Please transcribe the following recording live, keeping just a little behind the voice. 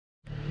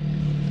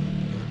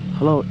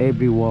Hello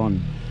everyone,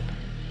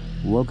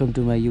 welcome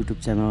to my YouTube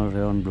channel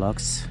Ray-Ban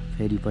blogs.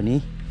 फेरि पनि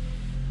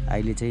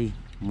अहिले चाहिँ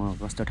म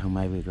कस्तो ठाउँमा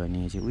आइपुगेको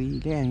भने चाहिँ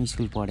उहिले हामी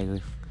स्कुल पढेको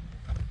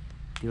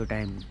त्यो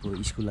टाइमको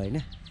स्कुल होइन।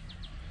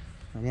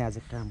 अनि आज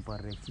काम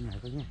परेर एकछिन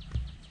आएको यहाँ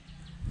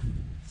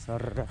सर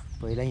र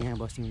पहिला यहाँ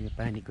बस्यौँ। यो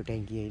पानीको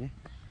ट्याङ्की होइन,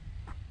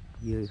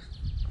 यो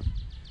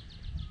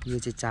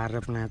चाहिँ 4 र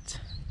 5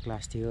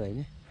 क्लास थियो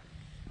होइन।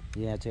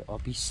 यहाँ चाहिँ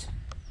अफिस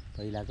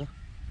पहिलाको,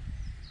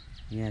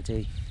 यहाँ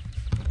चाहिँ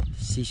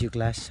शिशु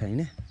क्लास होइन।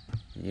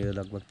 यो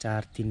लगभग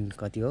 4 3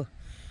 कति हो,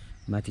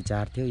 माथि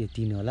 4 थियो, यो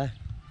 3 होला।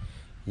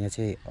 यहाँ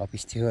चाहिँ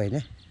अफिस थियो होइन।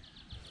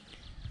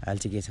 अहिले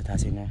चाहिँ के छ थाहा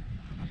छैन।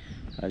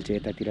 अहिले चाहिँ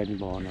यतातिर नि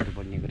भवनहरू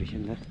बनिएको रहेछ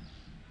नि त।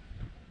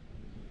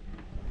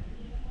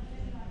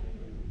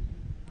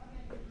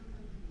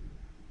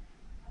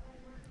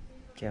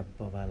 क्या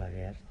बबा लाग्यो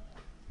यार।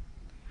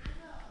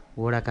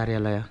 वडा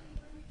कार्यालय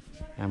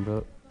हाम्रो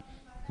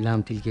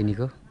इलाम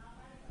तिल्केनीको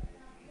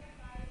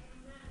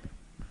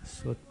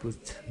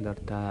सोधपुछ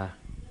दर्ता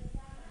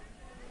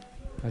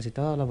अझै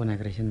तल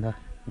बनाएको रहेछ नि त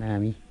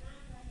नामी।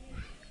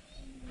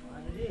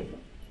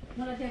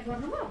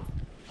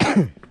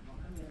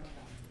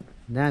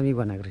 दामी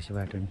बनाएको रहेछ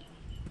बाटो नि।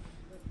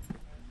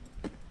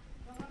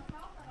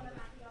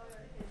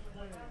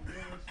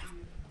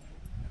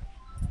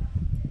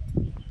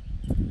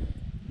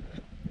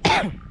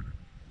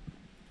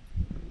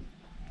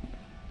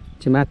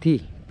 चाहिँ माथि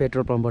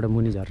पेट्रोल पम्पबाट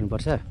मुनि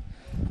झर्नुपर्छ।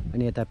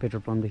 अनि यता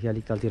पेट्रोल पम्पदेखि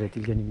अलिक तलतिर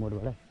तिल्केनी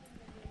मोडबाट,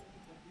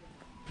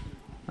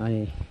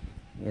 अनि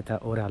यता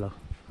ओह्रालो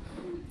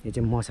यो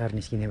चाहिँ मसार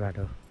निस्किने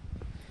बाटो हो।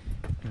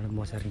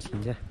 मसार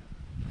निस्किन्छ।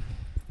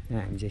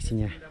 यहाँ हामी चाहिँ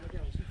यहाँ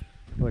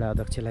एउटा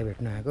अध्यक्षलाई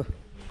भेट्न आएको।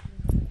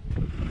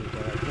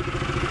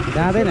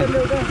 जाँदैन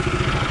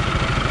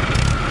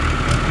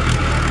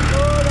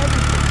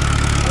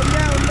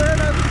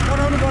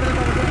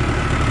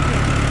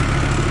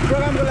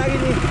प्रोग्रामको लागि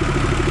नि।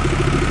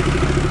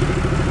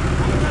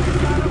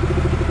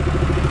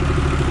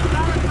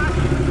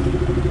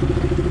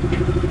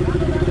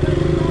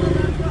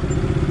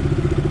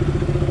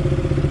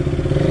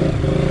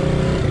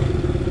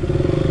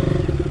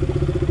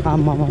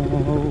 आम्मा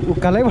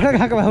उकालैबाट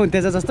गएको भए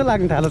हुन्थेछ जस्तो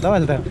लाग्नु थाल्यो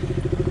तपाईँले त।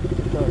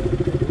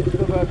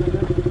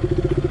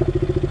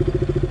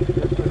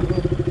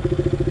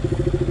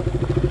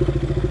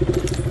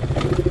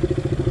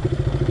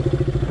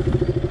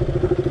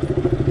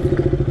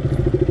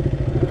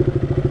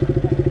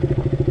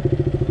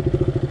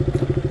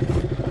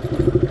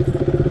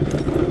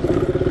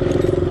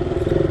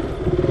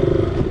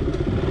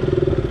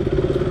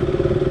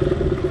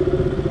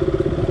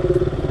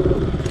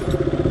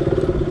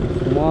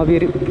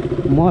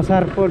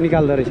 मसार पो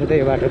निकाल्दो रहेछ त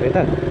यो बाटोले त।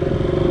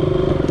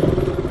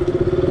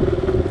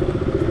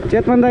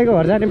 चेतवन दाईको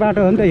घर जाने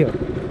बाटो हो नि त यो।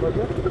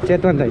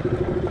 चेतवन दाई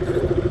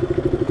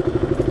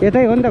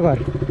यतै हो नि त घर।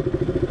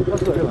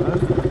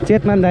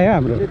 चेतवन दाई हो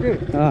हाम्रो।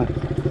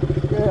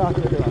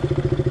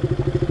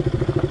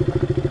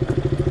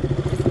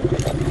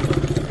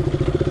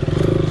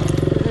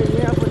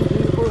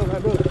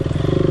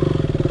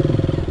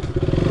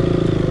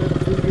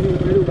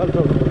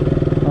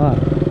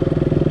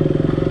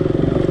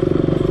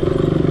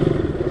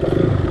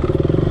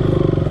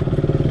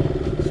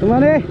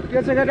 सुमने के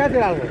छ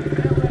कतातिर हाल्नु?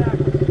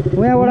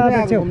 उहाँ वडा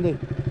अध्यक्ष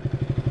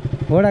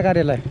वडा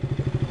कार्यालय।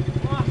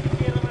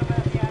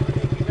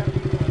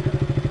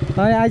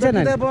 आइज न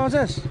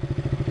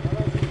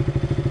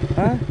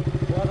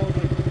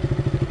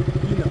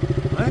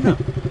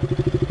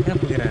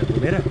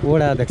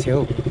वडा अध्यक्ष हो।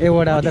 ए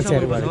वडा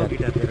अध्यक्षहरू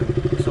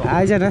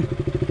आइज न,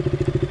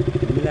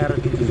 मिलाएर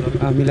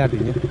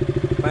दिन्छु।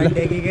 पानी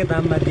ट्याङ्कीकै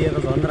दाममा दिए त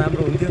झन्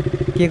राम्रो हुन्थ्यो।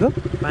 के को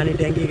पानी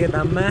ट्याङ्कीकै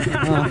दाममा?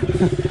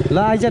 ल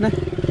आइज न।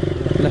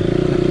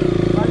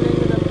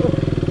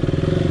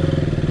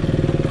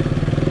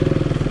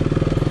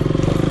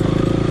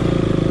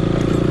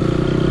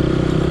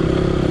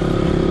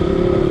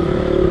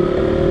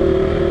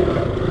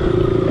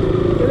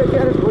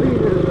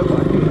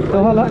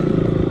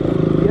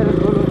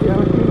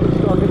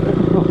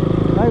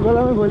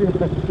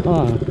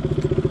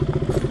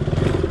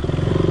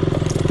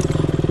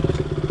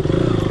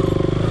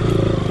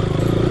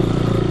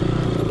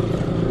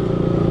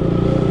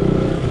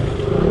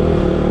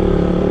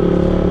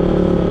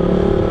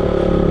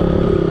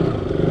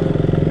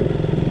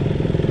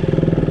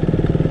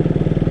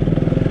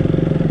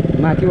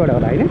 माथिबाट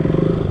होला होइन।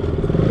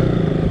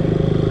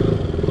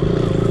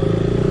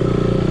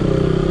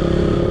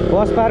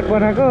 बस पार्क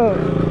बनाएको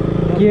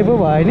के पो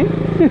भयो नि।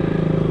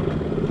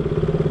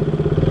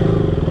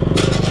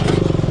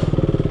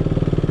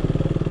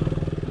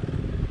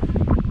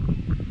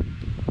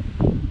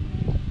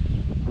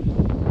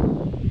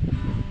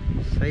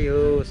 सही हो,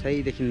 सही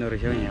देखिँदो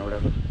रहेछ हौ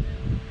यहाँबाटको।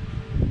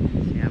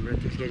 हाम्रो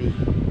तिल्केनी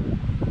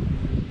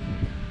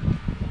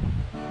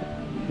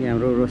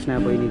हाम्रो रोशना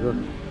बहिनीको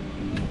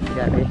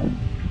क्याफे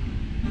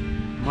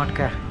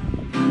मटका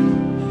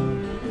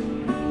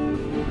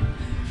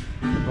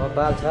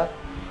बबाल छ।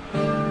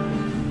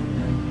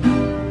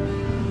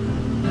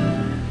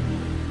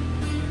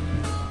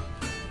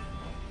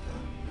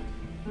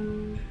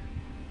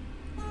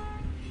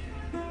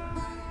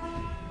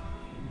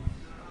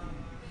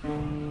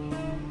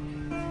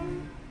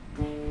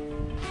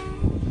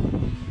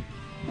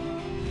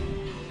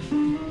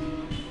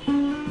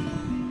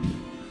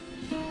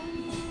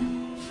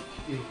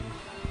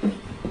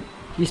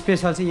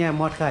 स्पेसल चाहिँ यहाँ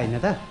मटका होइन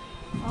त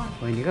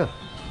बहिनीको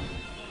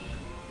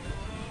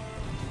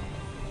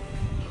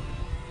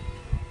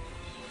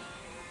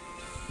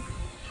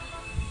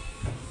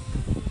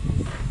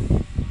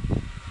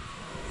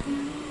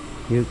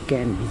यु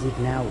क्यान भिजिट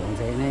नाउ भन्छ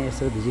होइन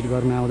यसो भिजिट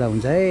गर्न आउँदा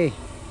हुन्छ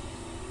है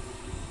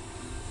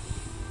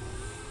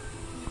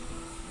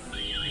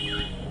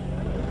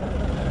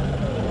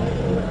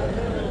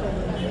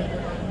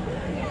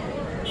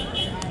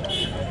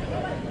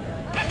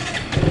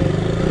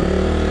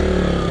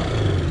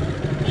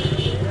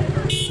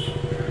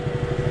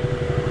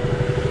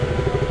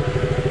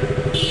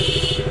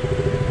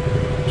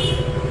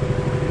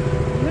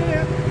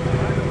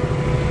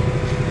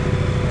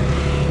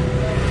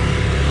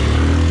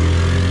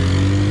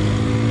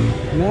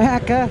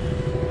आका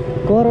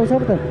कराउँछ पो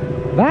त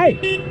भाइ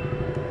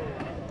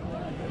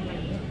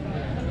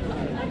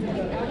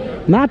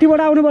माथिबाट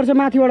आउनुपर्छ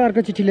माथिबाट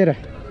अर्को चिठी लिएर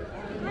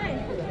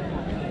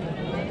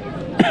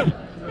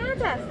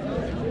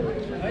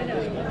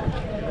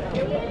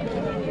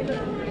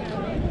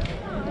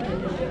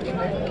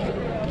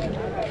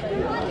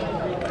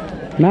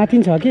माथि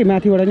छ कि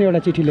माथिबाट नि एउटा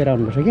चिठी लिएर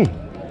आउनुपर्छ कि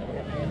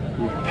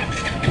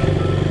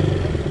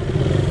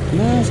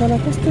मासला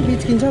कस्तो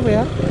बिचकिन्छ पो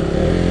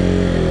यार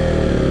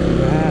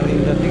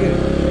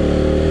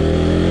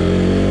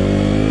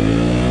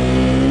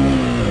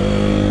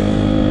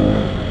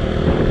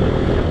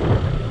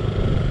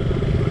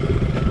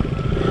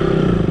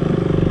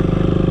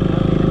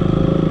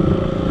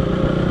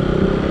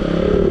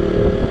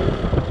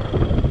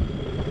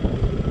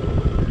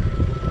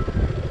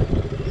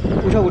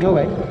उठाउ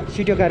भाइ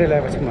सिटिओ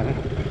कार्यालय पछि मलाई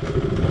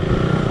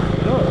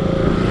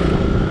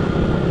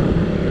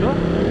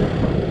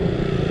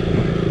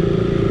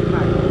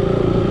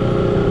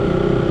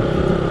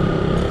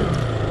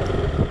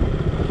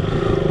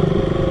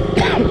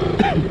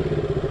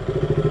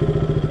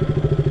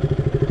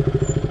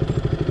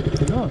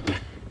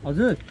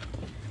हजुर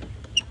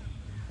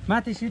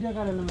माथि सिटिओ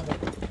कार्यालयमा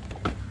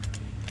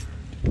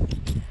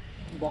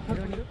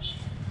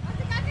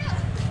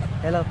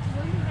हेलो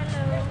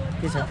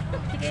के छ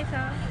ठिकै छ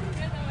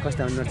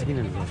कस्तो अनुहार चाहिँ किन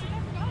हुनुहुन्छ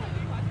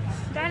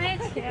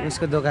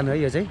उसको दोकान हो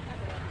यो चाहिँ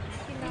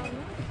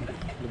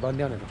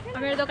बन्दै आउनु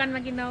मेरो दोकानमा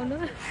किन्न आउनु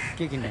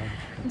के किन्न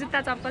जुत्ता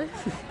चप्पल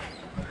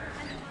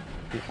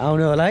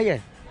आउनु होला है क्या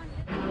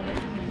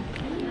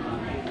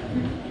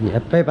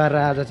हेप्पै पारेर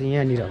आज चाहिँ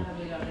यहाँनिर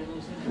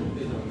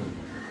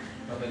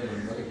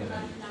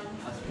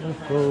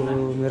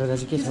मेरो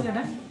दाजु के छ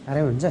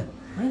आराम हुन्छ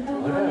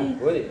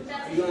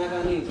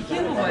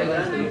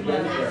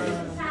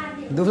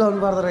दुब्लाउनु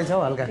पर्दो रहेछ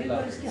हौ हल्का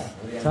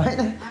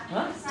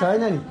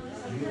छैन नि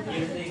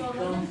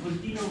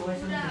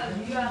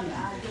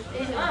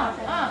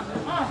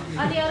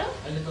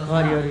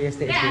अरू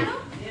यस्तै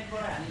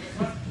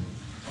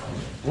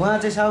उहाँ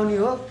चाहिँ साउनी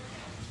हो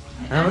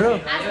हाम्रो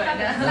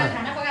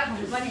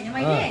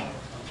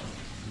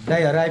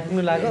दाइहरू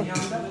आइपुग्नु लाग्यो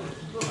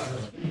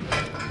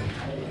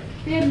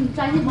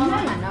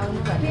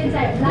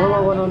मोमो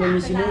बनाउने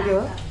मिसिन हो के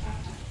हो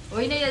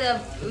होइन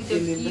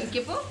यो के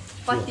पो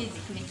पत्ती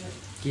झिक्ने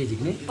के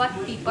झिक्ने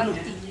पत्ती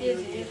पत्ती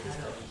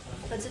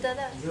हजुर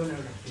दादा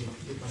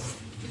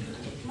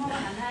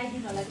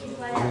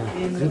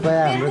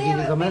कृपया हाम्रो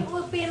दिदीकोमा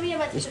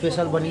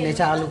स्पेसल बनिने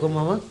छ आलुको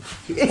मोमो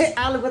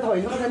आलुको त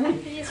होइन नि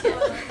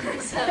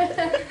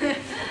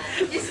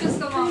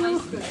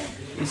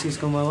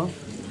इस्कुसको मोमो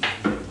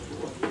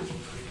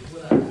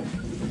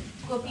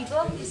कोपीको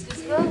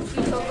इस्कुसको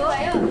पिठोको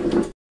आयो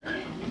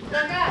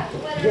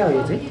के हो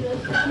यो चाहिँ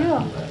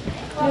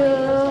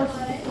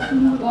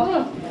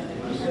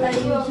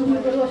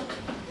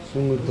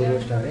सुँगुरको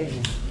रोस्ट अरे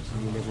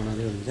हामीले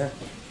बनाउँदै हुन्छ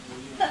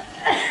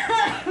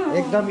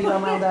एकदम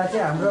इलाम आउँदा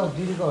चाहिँ हाम्रो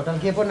दिदीको होटल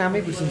के पो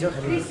नामै बिर्सिन्छ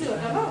खालि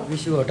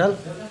विशु होटल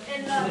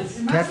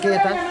ठ्याक्कै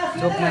यता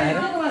चोकमा आएर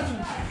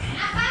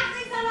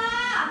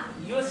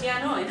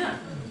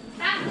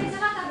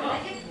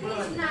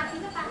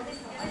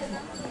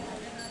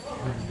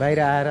बाहिर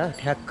आएर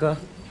ठ्याक्क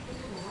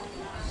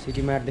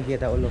सिटी मार्टदेखि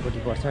यता ओल्लोपट्टि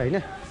पर्छ होइन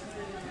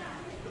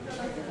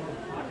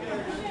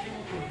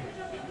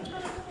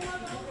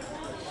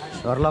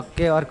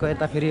घरलक्कै अर्को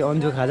यता फेरि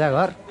अन्जु खाजा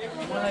घर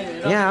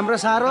यहाँ हाम्रो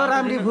साह्रो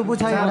राम्री फुपू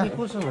छ यहाँ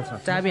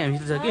चाबी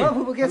हामीसित छ कि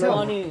फुपू के छ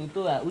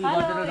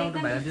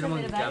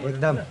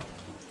एकदम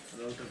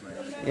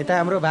यता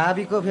हाम्रो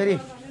भाबीको फेरि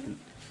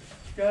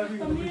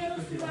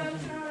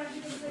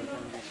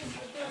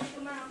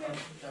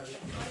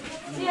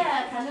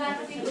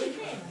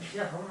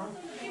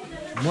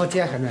म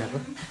चिया खानु आएको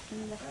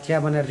चिया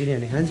बनाएर दिने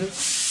भने खान्छु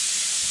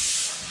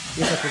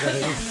के छ पूजा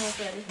बहिनी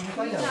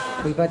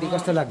फुलपाती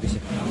कस्तो लाग्दैछ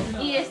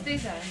यस्तै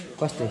छ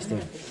कस्तो यस्तै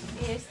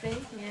यस्तै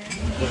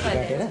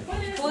काटेर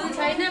फुल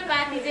छैन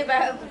पाती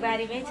चाहिँ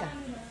बारीमै छ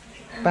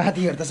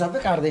पातीहरू त सबै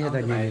काट्दैछ त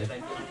यहाँनिर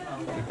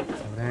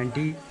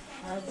आन्टी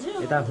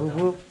यता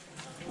फुपू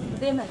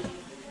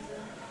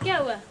क्या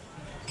हुआ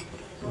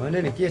होइन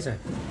नि के छ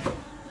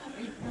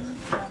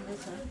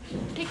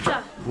ठिक छ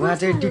उहाँ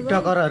चाहिँ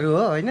टिकटकरहरू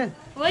हो होइन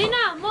होइन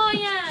म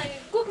यहाँ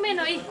कुकमेन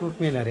हो है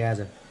कुकमेन अरे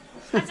आज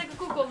आजको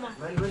कुक हो म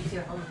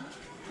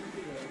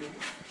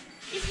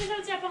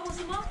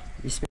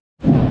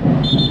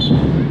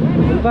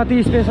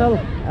फुलपाती स्पेसल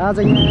आज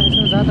यहाँ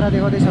यसो जात्रा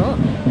देखाउँदैछ हो।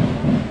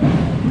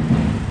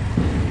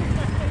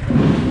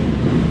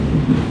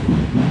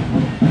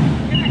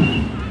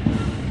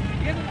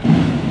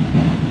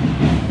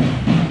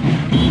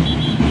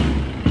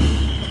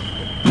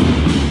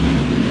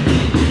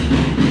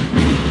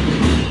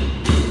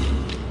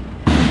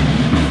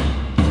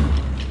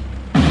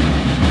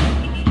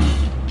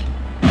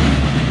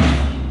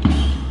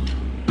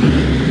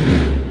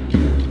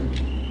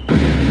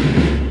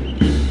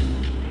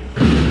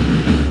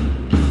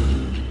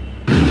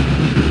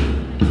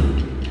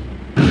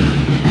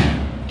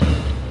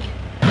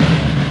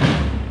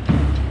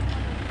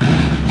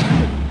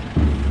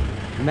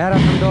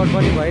 म्याराथन दौड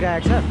पनि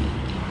भइरहेको छ।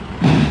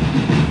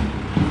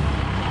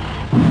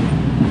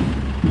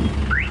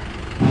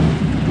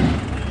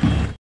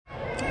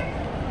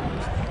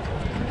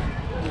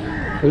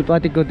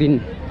 फुलपातीको दिन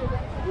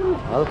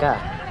हल्का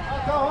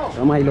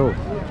रमाइलो।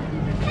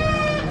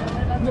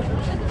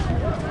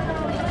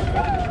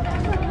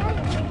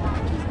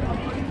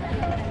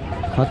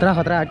 खतरा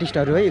खतरा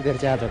आर्टिस्टहरू है यिनीहरू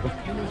चाहिँ आजको।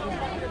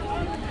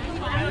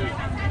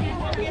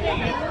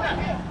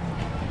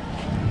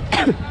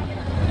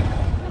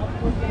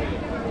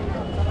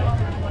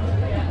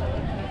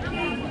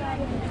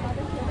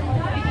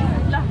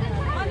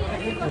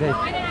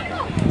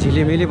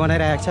 झिलिमिली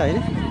बनाइरहेको छ होइन।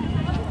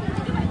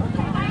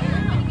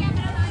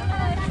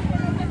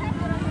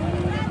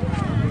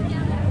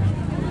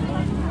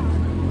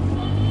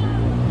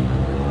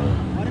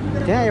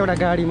 त्यहाँ एउटा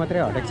गाडी मात्रै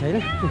हटेको छैन।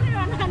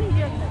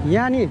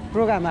 यहाँ नि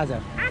प्रोग्राम आज।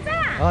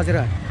 हजुर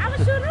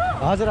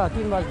हजुर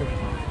 3 बजीदेखि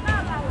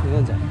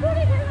हुन्छ।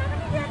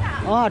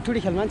 टुडी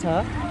खेलमा पनि छ।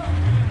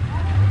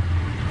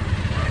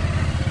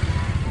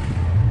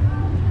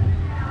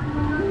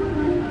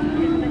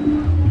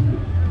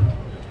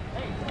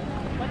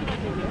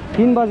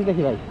 3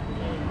 बजीदेखि भाइ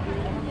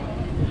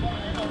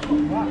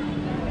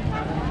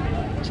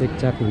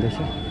चेकचाक हुँदैछ।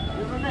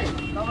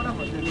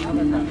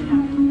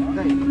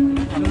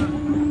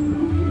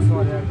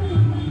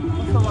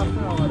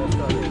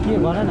 के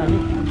भन न नि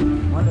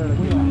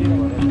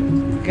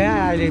कहाँ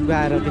अहिले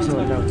गएर त्यसो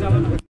गर्दा हुन्छ।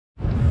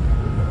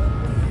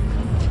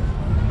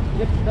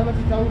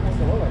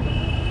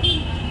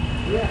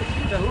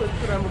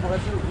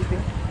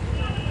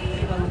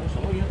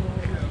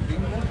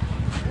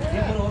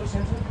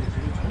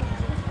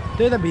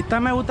 त्यही त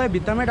भित्तामै उतै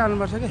भित्तामै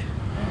डाल्नुपर्छ कि।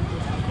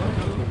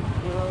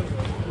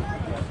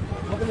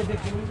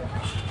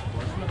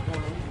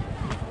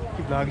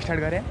 भ्लग स्टार्ट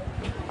गरे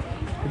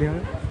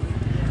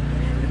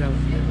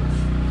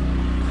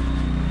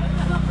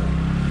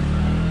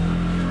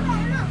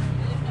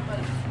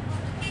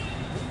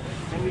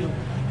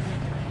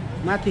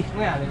माथि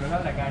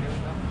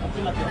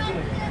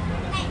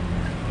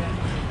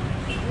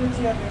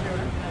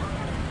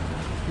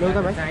लौ त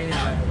भाइ।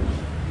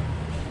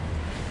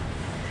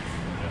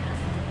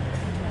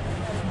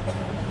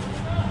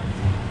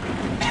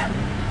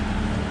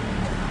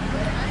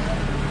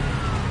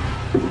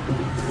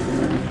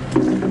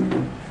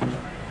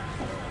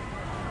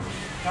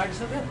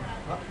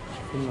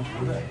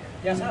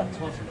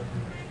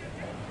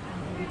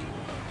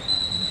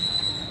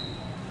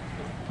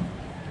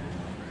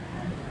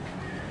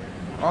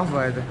 अफ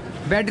भयो त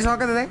ब्याट्री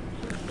सक्यो त दाइ।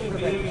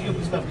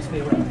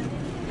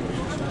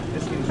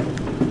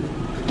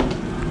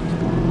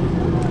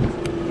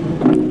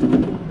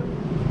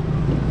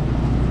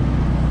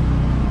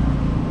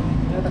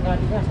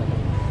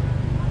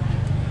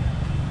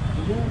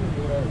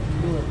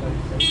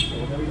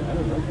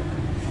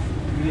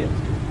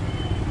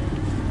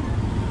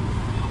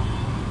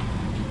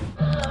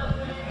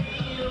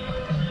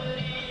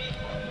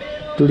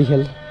 टुडी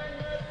खेल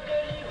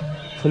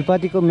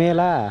फुलपातीको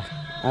मेला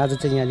आज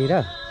चाहिँ यहाँनिर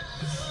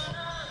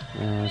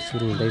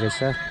सुरु हुँदै रहेछ।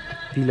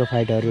 पिलो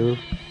फाइटहरू,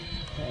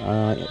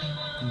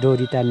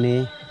 डोरी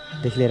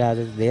तान्नेदेखि लिएर आज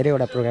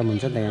धेरैवटा प्रोग्राम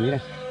हुन्छ नि त यहाँनिर।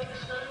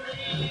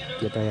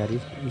 त्यो तयारी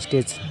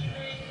स्टेज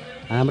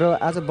हाम्रो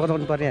आज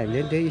बनाउनु पर्ने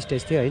हामीले त्यही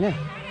स्टेज थियो होइन,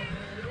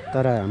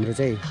 तर हाम्रो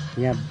चाहिँ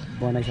यहाँ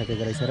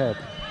बनाइसकेको रहेछ र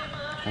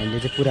हामीले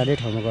चाहिँ पुरानै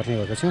ठाउँमा गर्ने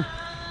भएको छौँ।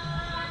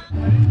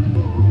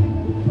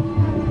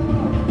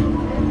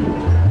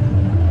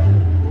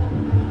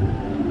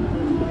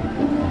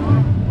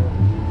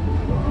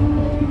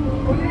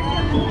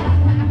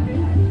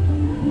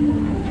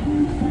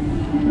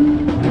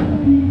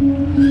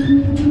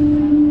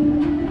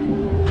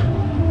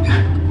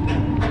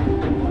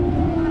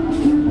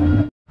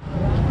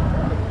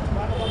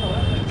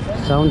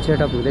 साउन्ड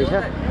सेटअप हुँदैछ।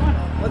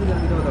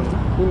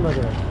 3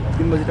 बजे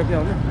 3 बजी टक्कै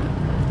आउने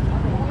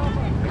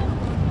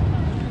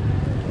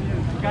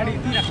गाडी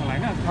यति राख्नु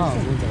होइन।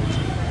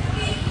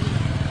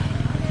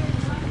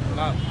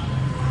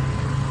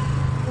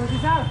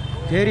 हुन्छ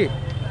फेरि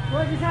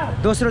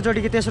दोस्रो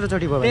चोटि कि तेस्रो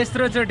चोटि भयो?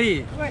 तेस्रो चोटि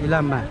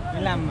इलाममा।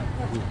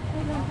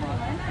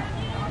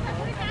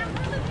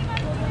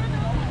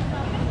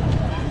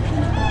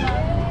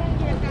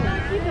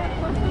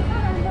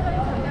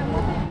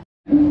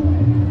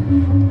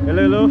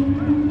 हेलो हेलो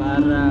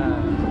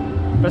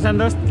 12 प्रशान्त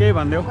दोस्त केही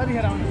भनिदेऊ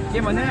के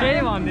भन्दैन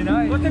केही भन्दिनँ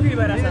कति भिड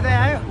भइरहेछ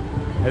आयो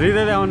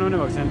हृदयले आउनु पनि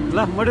भएको छैन ल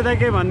मोटु दाइ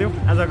केही भनिदिउँ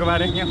आजको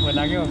बारे यहाँ खोल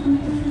लाग्यो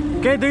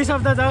केही 2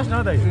 शब्द जाओस् न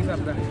दाइ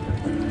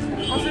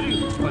कसरी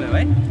खोल्यो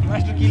भाइ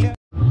मास्टर किले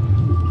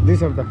 2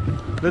 शब्द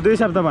ल 2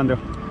 शब्द भनिदेऊ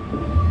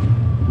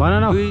भन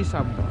न 2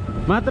 शब्द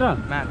मात्र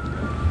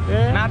ए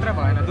मात्र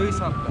भएन 2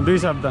 शब्द 2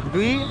 शब्द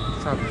 2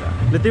 शब्द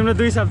ल तिम्रो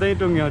 2 शब्द नै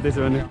टुङ्ग्यो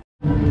त्यसो भने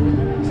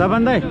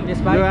सबन दाइ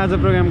यो आज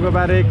प्रोग्रामको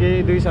बारे केही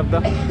 2 शब्द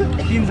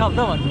 3 शब्द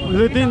भन्नु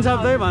लु 3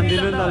 शब्दै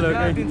भनिदिनु नि त ल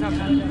केही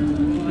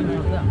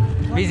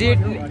भिजिट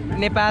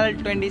नेपाल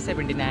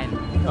 2079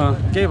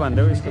 केही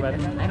भनिदेऊ यसको बारे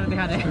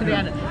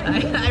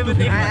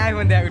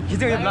आइफोन दिएको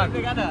खिच्यो यो ब्लग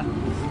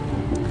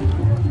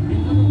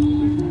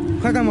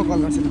खै त म कल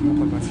गर्छु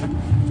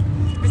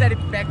पछाडि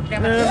ब्याक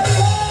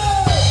क्यामेरा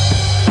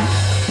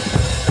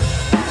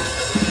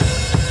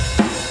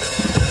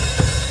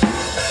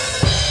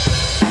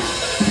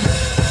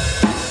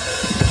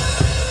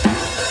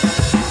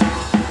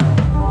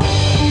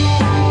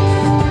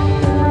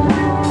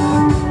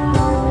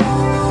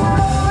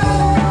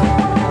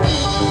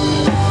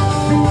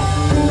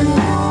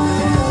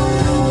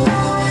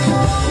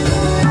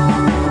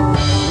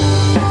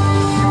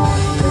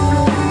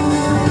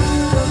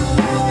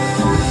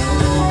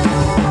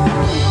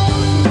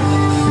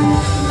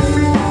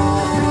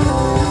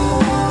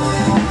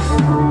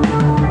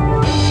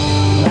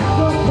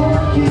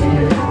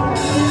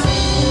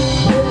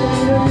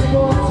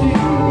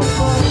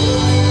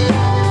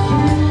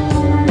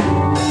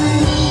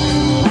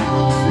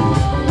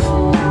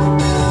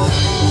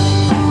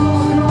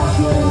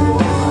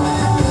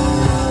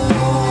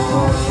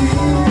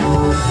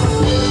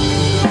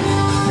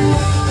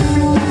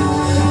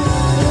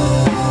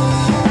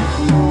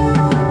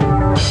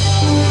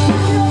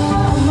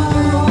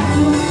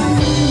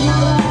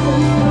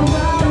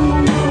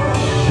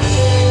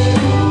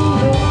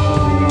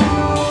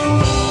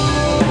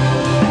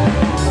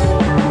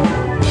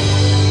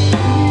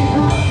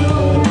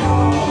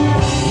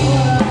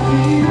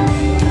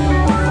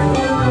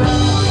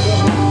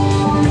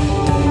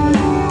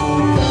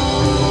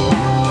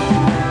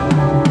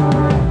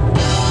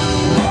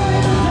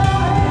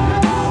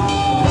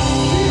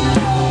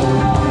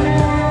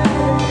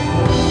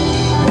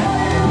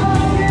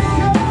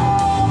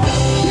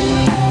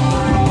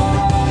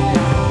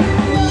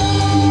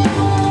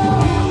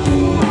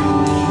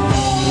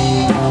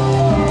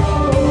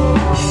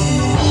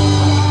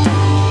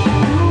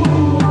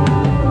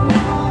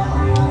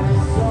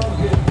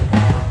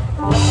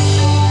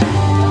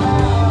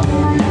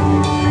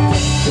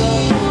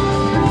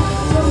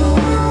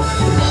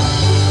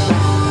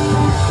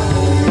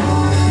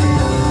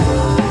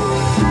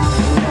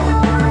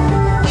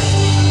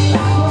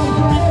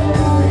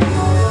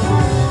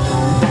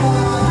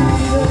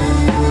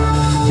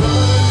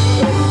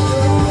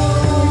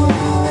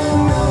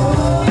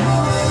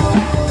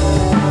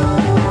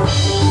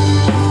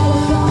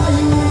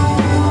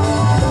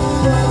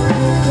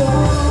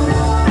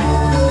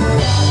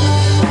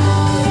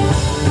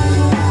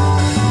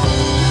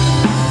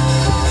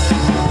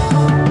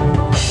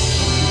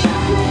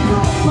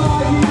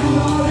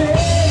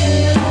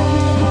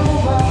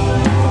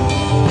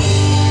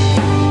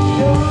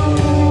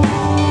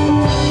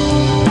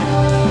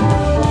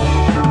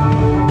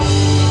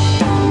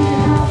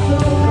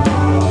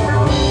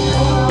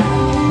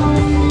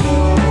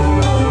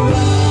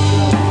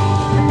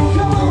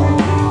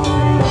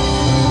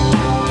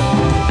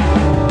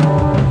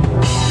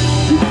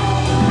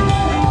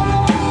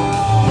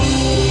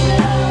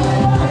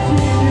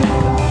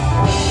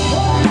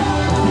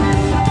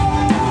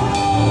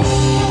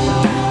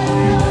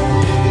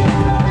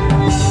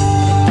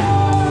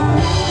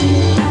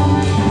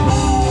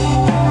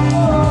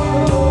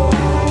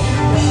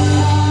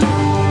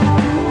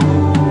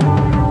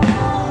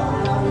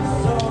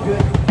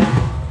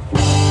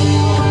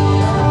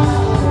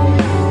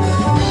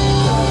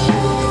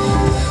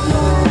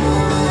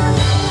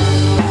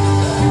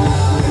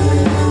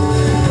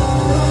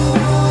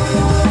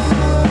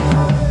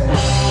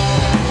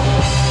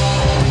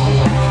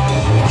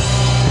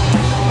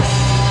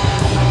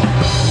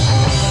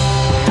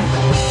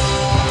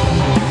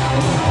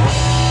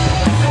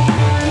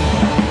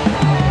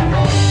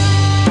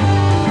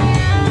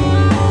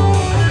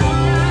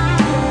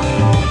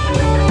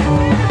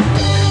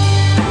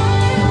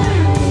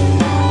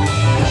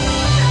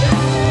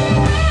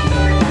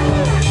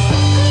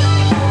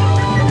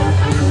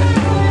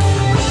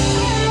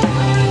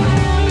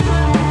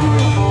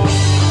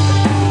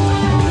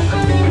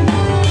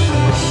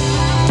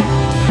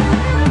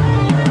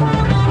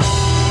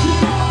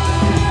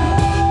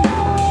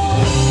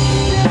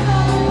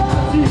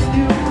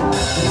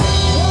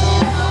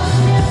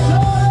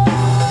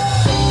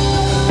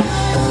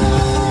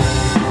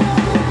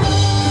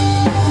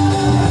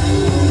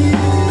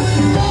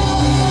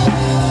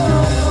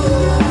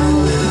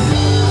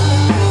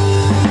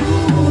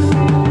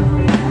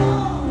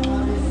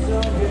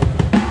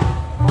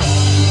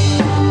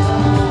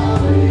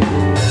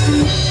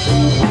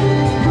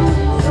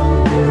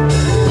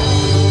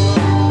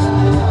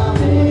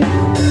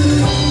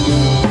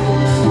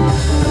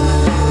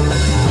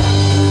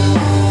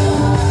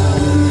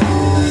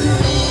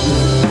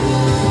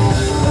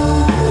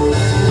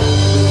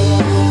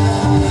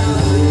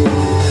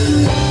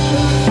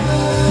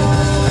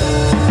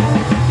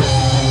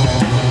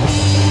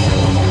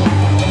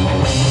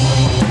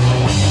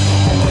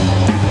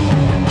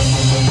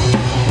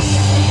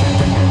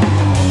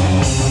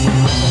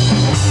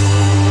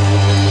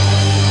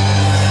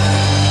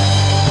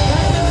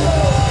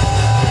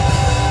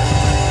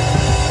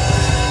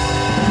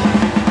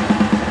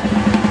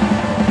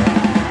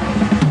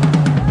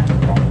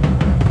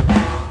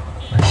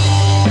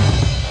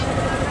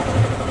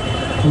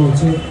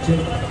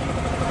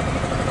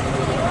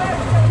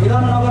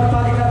इलाम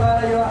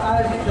नगरपालिकाद्वारा यो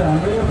आयोजित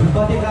हाम्रो यो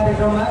फुलपाती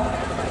कार्यक्रममा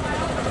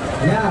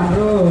यहाँ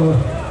हाम्रो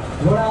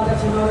वडा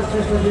अध्यक्ष नरेश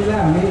श्रेष्ठजीलाई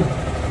हामी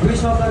 2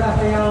 शब्द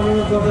राख्न यहाँ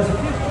अनुरोध गर्दछौँ।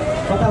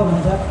 कता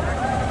हुनुहुन्छ?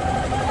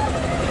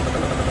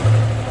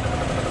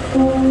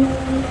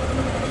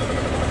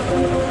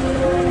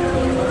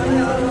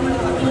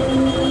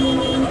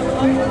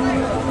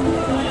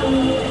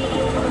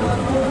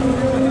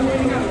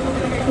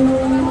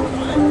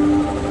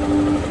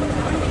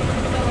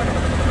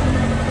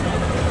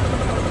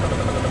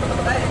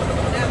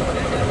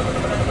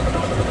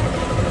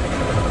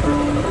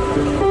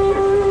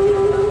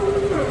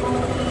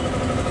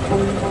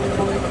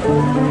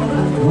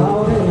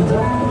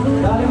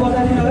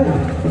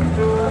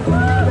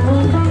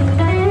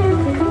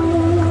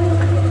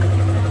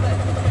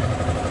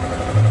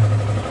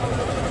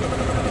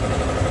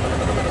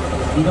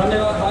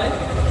 धन्यवाद भाइ।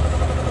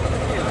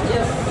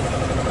 यस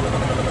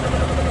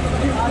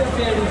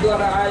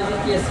आरएफएडद्वारा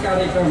आयोजित यस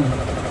कार्यक्रम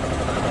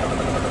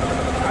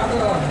आज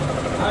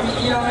हामी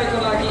यहाँको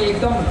लागि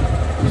एकदम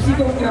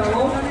खुसीको कुरा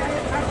हो।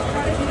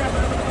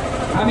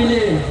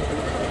 हामीले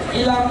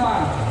इलाममा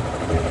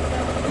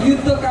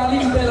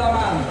युद्धकालीन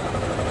बेलामा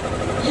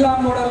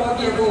इलामबाट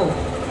लगिएको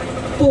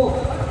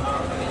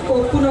तोपको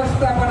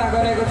पुनर्स्थापना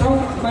गरेको छौँ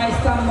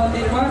माइस्थान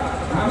मन्दिरमा।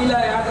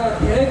 हामीलाई आज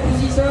धेरै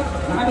खुसी छ।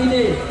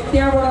 हामीले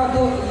त्यहाँबाट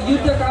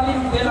युद्धकालीन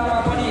बेलामा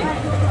पनि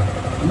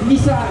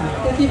निशान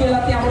त्यति बेला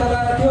त्यहाँबाट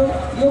ल्याएको थियो।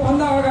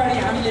 योभन्दा अगाडि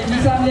हामीले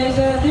निशान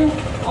ल्याइसकेका थियौँ।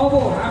 अब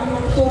हाम्रो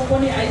तोप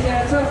पनि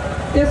आइसकेको छ।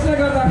 त्यसले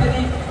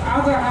गर्दाखेरि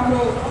आज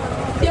हाम्रो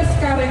त्यस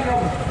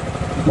कार्यक्रम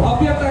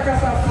भव्यताका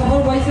साथ सफल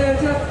भइसकेको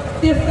छ।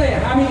 त्यस्तै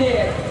हामीले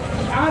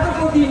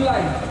आजको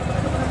दिनलाई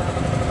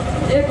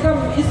एकदम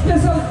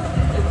स्पेसल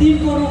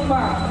दिनको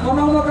रूपमा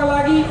मनाउनका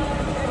लागि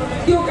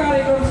त्यो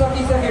कार्यक्रम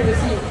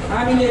सकिसकेपछि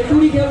हामीले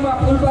टुरी खेलमा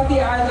फुलपाती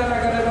आयोजना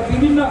गरेर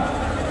विभिन्न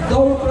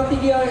दौड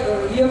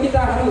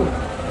प्रतियोगिताहरू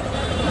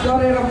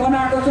गरेर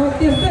मनाएको छौँ।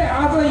 त्यस्तै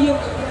आज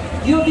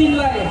यो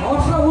दिनलाई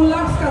हर्ष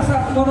उल्लासका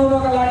साथ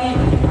मनाउनका लागि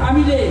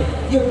हामीले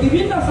यो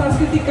विभिन्न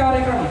सांस्कृतिक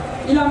कार्यक्रम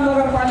इलाम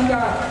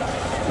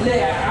नगरपालिकाले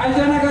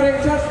आयोजना गरेको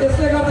छ।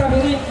 त्यसले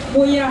गर्दाखेरि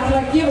म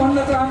यहाँहरूलाई के भन्न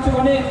चाहन्छु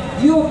भने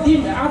यो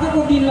दिन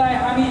आजको दिनलाई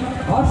हामी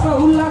हर्ष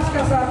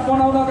उल्लासका साथ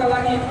मनाउनका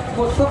लागि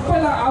म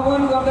सबैलाई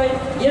आह्वान गर्दै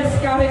यस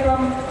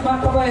कार्यक्रममा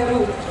तपाईँहरू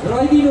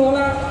रहिदिनु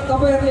होला।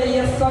 तपाईँहरूले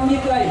यस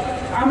सङ्गीतलाई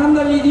आनन्द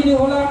लिइदिनु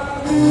होला।